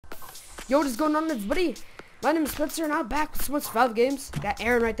Yo, what is going on, everybody? My name is Spencer, and I'm back with some more survival games. Got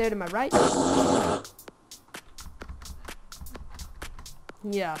Aaron right there to my right.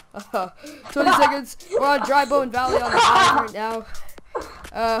 Yeah. 20 seconds. We're on Dry Bone Valley on the island right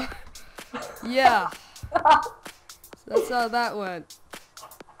now. Yeah. So that's how that went.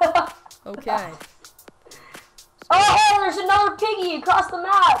 Okay. Oh, there's another piggy across the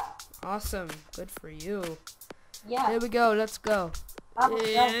map. Awesome. Good for you. Yeah. Here we go. Let's go.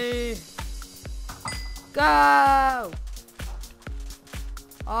 Yay. Go!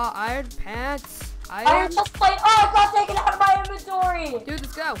 Oh, iron pants. Iron chest plate. Oh, I got taken out of my inventory. Dude,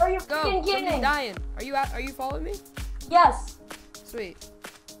 let's go. Are you go. freaking kidding? Somebody's dying. Are you out? Are you following me? Yes. Sweet.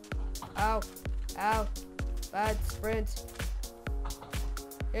 Ow. Ow. Bad sprint.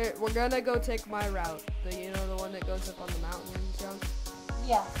 Here, we're gonna go take my route. The the one that goes up on the mountain and jump.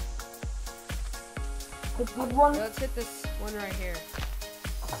 Yeah. The good one. Let's hit this one right here.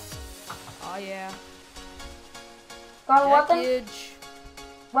 Oh yeah. Got a weapon? Package.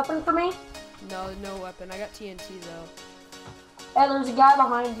 Weapon for me? No, no weapon. I got TNT though. Hey, there's a guy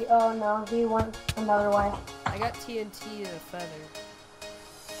behind you. Oh no, he went another way. I got TNT and a feather.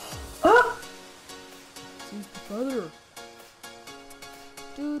 Use the feather.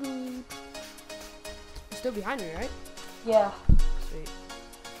 Doo-doo. You're still behind me, right? Yeah. Sweet.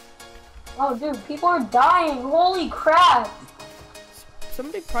 Oh dude, people are dying. Holy crap.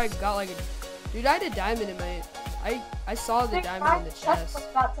 Somebody probably got like a... Dude, I had a diamond in my... I saw the diamond in the chest.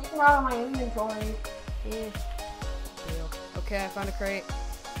 Got taken out of my inventory. Yeah. Okay, I found a crate.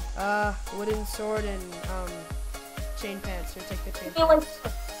 Wooden sword and chain pants. Here, take the chain pants.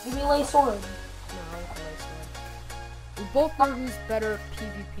 Give me a lay sword. No, I want the lay sword. We both know who's better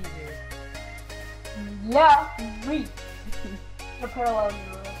PvP here. Yeah, me. In a parallel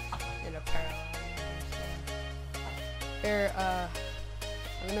universe. In a parallel universe. Here,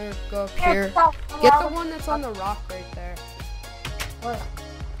 I'm gonna go up here. Get the one that's on the rock right there. Where?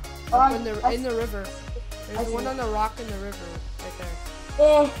 Up in the river. There's one on the rock in the river right there.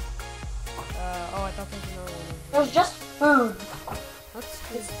 Oh, I thought there was another one. There's just food. That's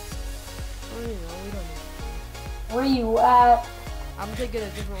good. I don't even know. We don't know. Where are you at? I'm taking a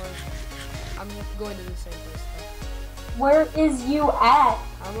different one. I'm going to the same place though. Where is you at?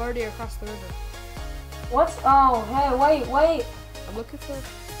 I'm already across the river. What's? Oh, hey, wait. I'm looking for a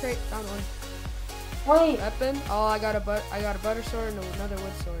crate. Found one. Wait. Weapon. Oh, I got a butter sword and another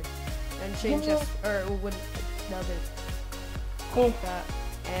wood sword. And chain chest or wood. Another. Take that.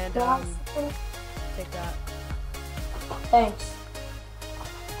 And take that. Thanks.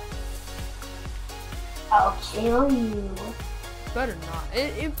 I'll kill you. Better not.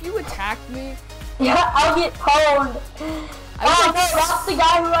 If you attack me. Yeah, I'll get pwned. Oh no, that's the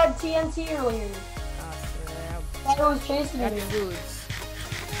guy who had TNT earlier. That was chasing me. Foods.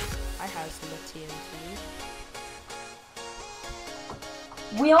 I have some TNT.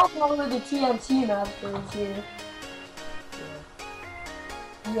 We all know who the TNT master is here.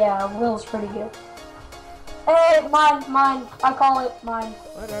 Yeah, Will's pretty good. Hey, mine. I call it mine.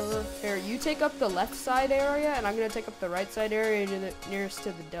 Whatever. Here, you take up the left side area, and I'm gonna take up the right side area nearest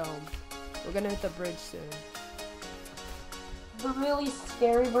to the dome. We're gonna hit the bridge soon. The really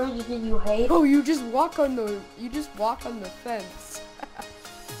scary bridge that you hate. Oh, you just walk on the fence.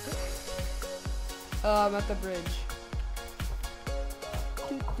 I'm at the bridge.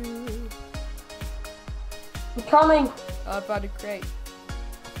 I'm coming. I found a crate.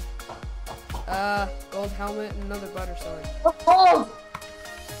 Gold helmet and another butter sword. Gold!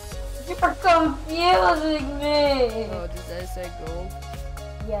 You're confusing me! Oh, does that say gold?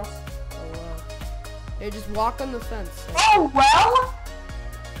 Yes. Oh, wow. Hey, just walk on the fence. Oh, well?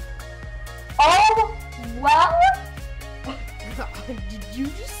 Oh, well? Did you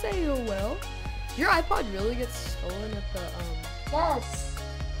just say oh, well? Your iPod really gets stolen at the, Yes.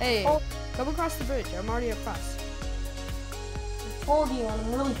 Hey, come across the bridge. I'm already across. I told you,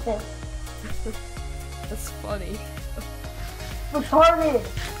 I'm really pissed. That's funny. Retarded.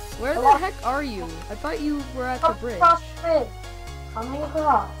 Where the heck are you? I thought you were at the bridge. Across the bridge. Coming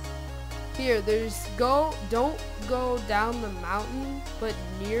across. Here, don't go down the mountain, but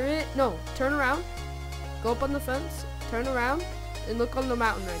near it. No, turn around. Go up on the fence, turn around, and look on the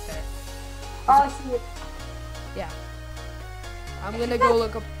mountain right there. Oh, I see it. Yeah. I'm gonna go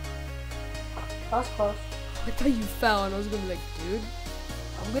look up. That's close. I thought you fell, and I was gonna be like, dude,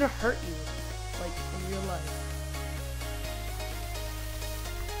 I'm gonna hurt you, like, in real life.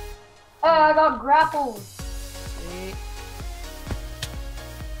 Hey, I got grappled. See?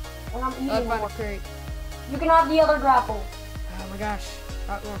 And I'm eating I found a one. crate. You can have the other grapple. Oh my gosh,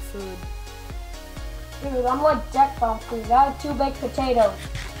 got more food. Dude, I'm like deck bomb food. I have 2 baked potatoes.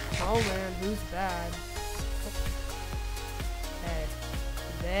 Oh man, who's bad? Hey,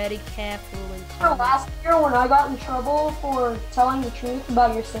 very careful and calm. Last year when I got in trouble for telling the truth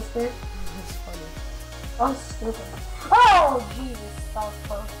about your sister. That's funny. That was stupid. Oh Jesus, that was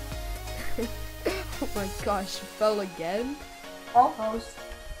close. Oh my gosh, you fell again? Almost.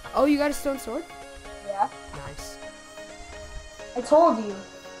 Oh, you got a stone sword? Yeah. Nice. I told you.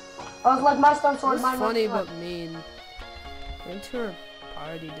 I was like, my stone sword, It my was funny but mean. We went to her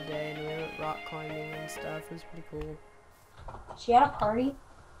party today and we went rock climbing and stuff. It was pretty cool. She had a party?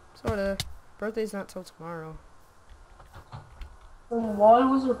 Sorta. Birthday's not till tomorrow. Then why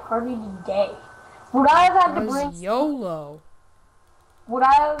was her party today? Would I have had to bring YOLO. Would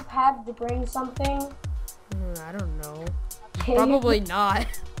I have had to bring something? I don't know. Probably not.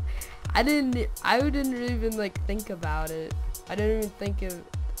 I didn't even like think about it. I didn't even think of.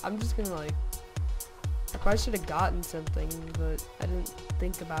 I'm just gonna like. I probably should have gotten something, but I didn't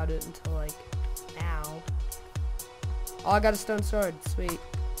think about it until like now. Oh, I got a stone sword. Sweet.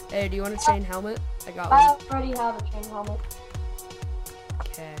 Hey, do you want a chain helmet? I got one. I already have a chain helmet.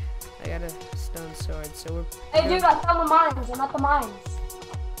 Okay, I got a stone sword. So we're. Hey, dude, I found the mines. I'm at the mines.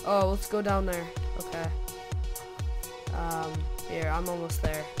 Oh, let's go down there. Okay. Here, I'm almost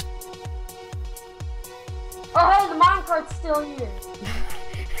there. Oh, hey, the minecart's still here.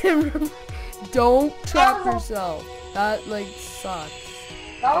 Don't trap yourself. That like sucks.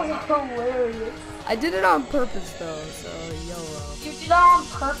 That was hilarious. I did it on purpose though, so YOLO. You did that on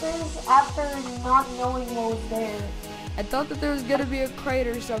purpose after not knowing what was there. I thought that there was gonna be a crate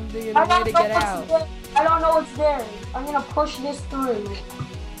or something and a way to get out. I don't know what's there. I'm gonna push this through.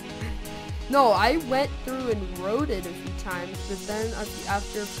 No, I went through and rode it a few times, but then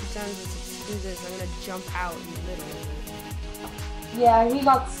after a few times, I said, screw this, I'm gonna jump out in the middle of it. Yeah, he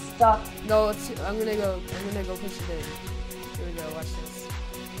got stuck. No, I'm gonna go push it in. Here we go, watch this.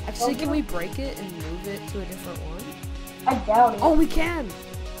 Actually, can we break it and move it to a different one? I doubt it. Oh, we can!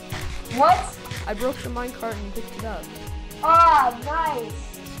 What? I broke the minecart and picked it up. Ah, nice.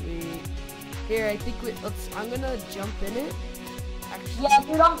 Sweet. Here, I think I'm gonna jump in it. Actually. Yeah,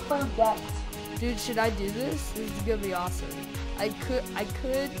 dude, I'm full decked. Dude, should I do this? This is gonna be awesome. I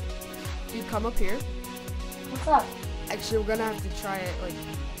could, dude, come up here. What's up? Actually, we're gonna have to try it, like,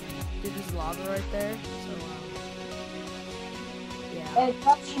 dude, there's lava right there, so, yeah. Hey,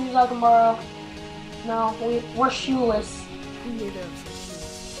 got shoes I can borrow. No, we're shoeless. We need those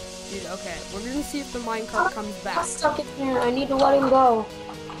shoes. Dude, okay, we're gonna see if the minecart comes back. I'm stuck in here, I need to let him go.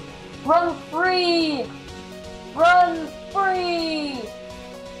 Run free! Run free!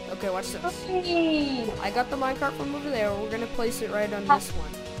 Okay, watch this. Free! I got the minecart from over there. We're gonna place it right on this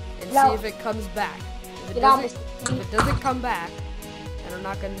one and see if it comes back. If it doesn't come back, then I'm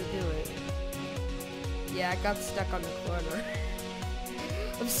not gonna do it. Yeah, I got stuck on the corner.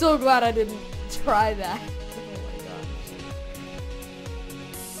 I'm so glad I didn't try that. Oh my gosh.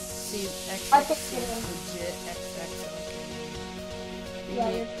 See, XX seems legit. XX. Your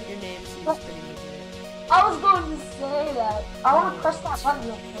name seems pretty legit. I was going to say that. I want to press that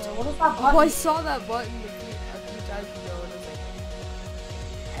button up there. What is that button? Oh, I saw that button a few times ago and I was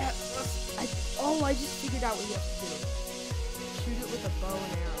like, oh, I just figured out what you have to do. Shoot it with a bow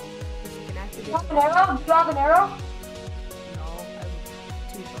and arrow. Because you can activate you have an arrow? Do you have an arrow? No, I have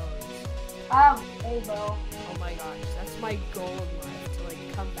 2 bows. I have a bow. Oh my gosh, that's my goal in life, to like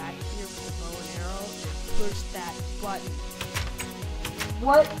come back here with a bow and arrow and push that button.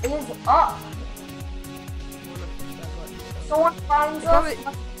 What is up? Someone finds us.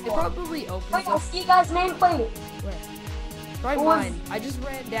 It probably opens Wait, I up. see you guys' nameplate. Where? Right mine. I just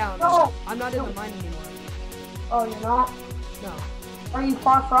ran down. No. I'm not in the mine anymore. Oh, you're not? No. Are you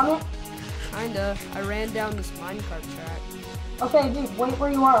far from it? Kinda. I ran down this minecart track. Okay, dude, wait where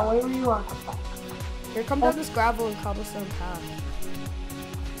you are. Wait where you are. Here, come down this gravel and cobblestone path.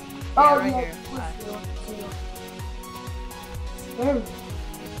 Oh, Yeah, right yeah. here. Scared me.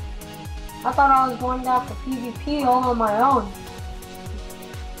 I thought I was going down for PvP all on my own.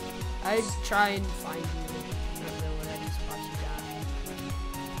 I try and find you. Not really, I just watch you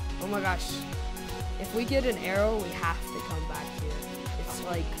die. Oh my gosh. If we get an arrow, we have to come back here. It's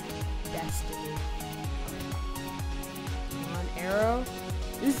like destiny. Come on, arrow.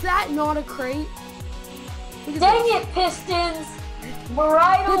 Is that not a crate? Dang it, Pistons!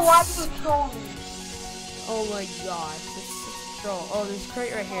 Mariah, why do you troll me? Oh my gosh, this is a troll. Oh, there's a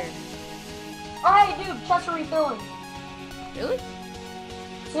crate right here. Oh, hey, dude, chests are refilling. Really?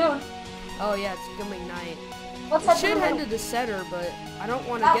 Soon. Oh yeah, it's becoming night. Let's We should head to the center, but I don't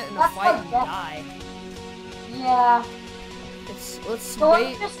want to get in a fight and die. Yeah. Let's So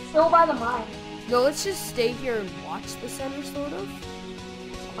wait. let's just chill by the mine. No, let's just stay here and watch the center, sort of.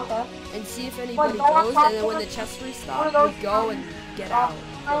 Okay. And see if anybody goes, and then when the chest restock, we go and get out.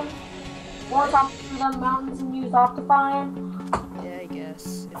 Want to talk through the mountains and use Optifine? Yeah, I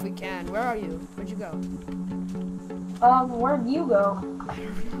guess. If we can. Where are you? Where'd you go? Where'd you go? I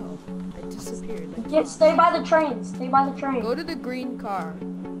don't know. I disappeared. Stay by the train. Stay by the train. Go to the green car.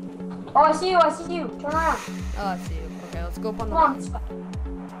 Oh, I see you. I see you. Turn around. Oh, I see you. Okay, let's go up on the Come mountain.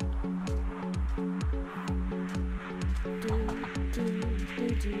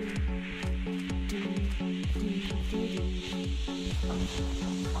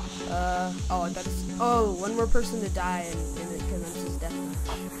 Oh, that's. Oh, one more person to die and it commences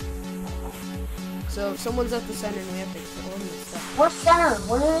deathmatch. So if someone's at the center and we have to kill them and stuff. Where's center?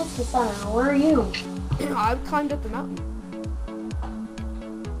 Where is the center? Where are you? I climbed up the mountain.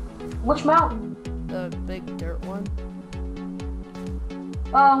 Which mountain? The big dirt one.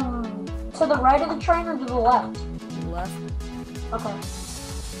 To the right of the train or to the left? To the left. Okay.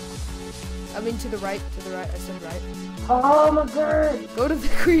 I mean to the right, I said right. Oh my god. Go to the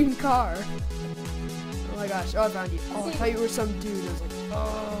green car. Oh my gosh, oh I found you. Oh, I thought you were some dude. I was like,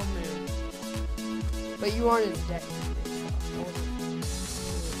 oh man. But you aren't as dead.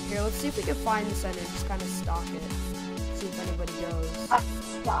 Here, let's see if we can find the center and just kind of stalk it. See if anybody goes.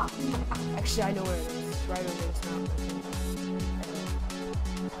 Stop. Actually, I know where it is. It's right over this mountain.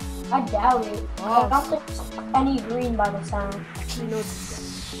 I doubt it. Oh. I don't think there's any green by the sound. Actually, no, it's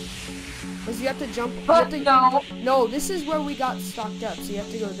because you have to jump. You But have to, no. No, this is where we got stocked up. So you have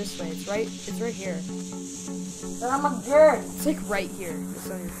to go this way. It's right here. I'm a jerk. It's like right here. It's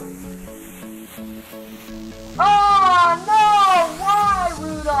on your phone. Oh no! Why,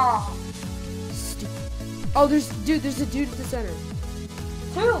 Rudolph? Stupid. Oh, there's a dude at the center.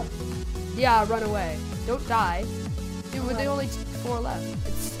 2. Yeah, run away. Don't die. Dude, they only 4 left.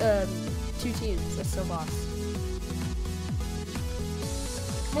 It's 2 teams. That's so lost.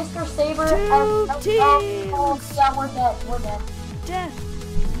 Mr. Saber. 2 teams. Oh, yeah, we're dead. We're dead. Death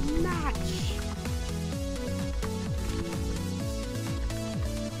match.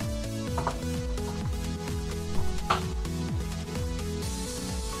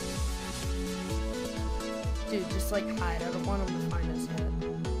 Dude, just like hide. I don't want them to find us yet.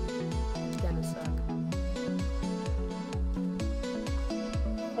 It's gonna suck.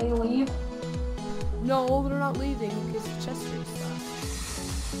 They leave. No, they're not leaving because the chest restocked.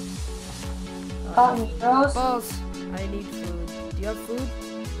 Heroes. Balls. I need food. Do you have food?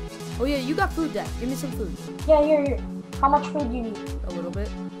 Oh yeah, you got food, Dad. Give me some food. Yeah, here. How much food do you need? A little bit.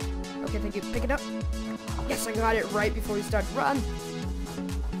 Okay, thank you. Pick it up. Yes, I got it right before we start. Run!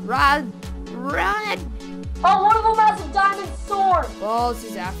 Run! Run! Oh, one of them has a diamond sword. Balls,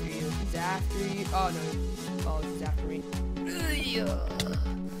 he's after you. He's after you. Oh no. Balls, he's after me.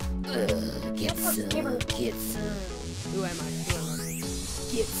 Get some. Get some. Who am I?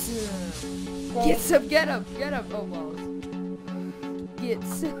 Get some. Get some. Get up. Get up. Oh, balls. Get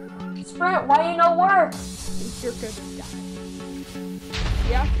some. Sprint, why you no work? You're gonna die.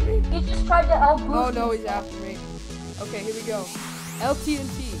 He after me? He just tried to help boost. Oh no, he's after me. Okay, here we go.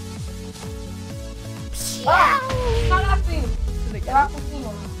 LTNT. Ah, he's not after you. Did I They're get after me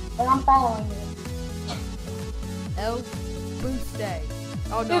now. And I'm following you. L boost day.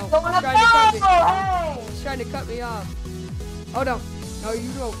 Oh no, Dude, going he's up trying to cut me. hey! He's trying to cut me off. Oh no. No,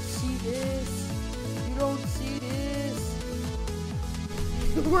 you don't see this. You don't see this.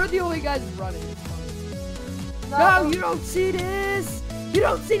 We're the only guys running. It's funny. No, you don't see this. You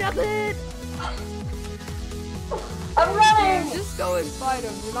don't see nothing. I'm running! Dude, just go and fight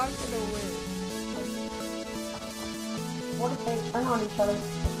him. You're not gonna win. What if they turn on each other?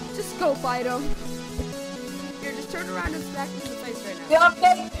 Just go fight him. Here, just turn around and smack him in the face right now. Yeah,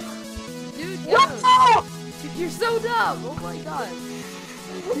 okay. Dude, No! Dude, you're so dumb. Oh my god.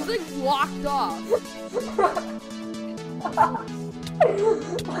 He's like walked off.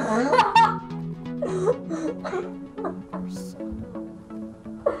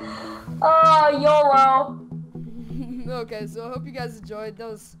 YOLO. Okay, so I hope you guys enjoyed. That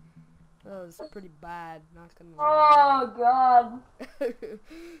was pretty bad. Not gonna Oh god.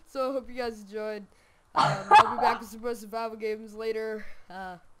 So I hope you guys enjoyed. I'll be back with some more survival games later.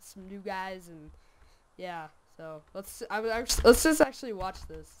 Some new guys and yeah. So let's just actually watch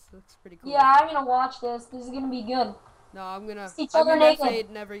this. That's pretty cool. Yeah, I'm gonna watch this. This is gonna be good. No, I'm gonna. Kiss each other naked.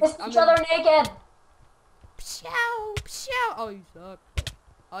 Kiss each other naked. Pshow, pshow. Oh, you suck.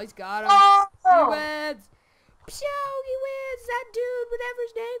 Oh, he's got him. Oh! He wins. Pshow, he wins. That dude, whatever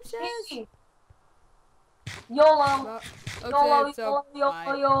his name says. YOLO. Okay, YOLO, so YOLO,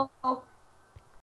 bye. YOLO.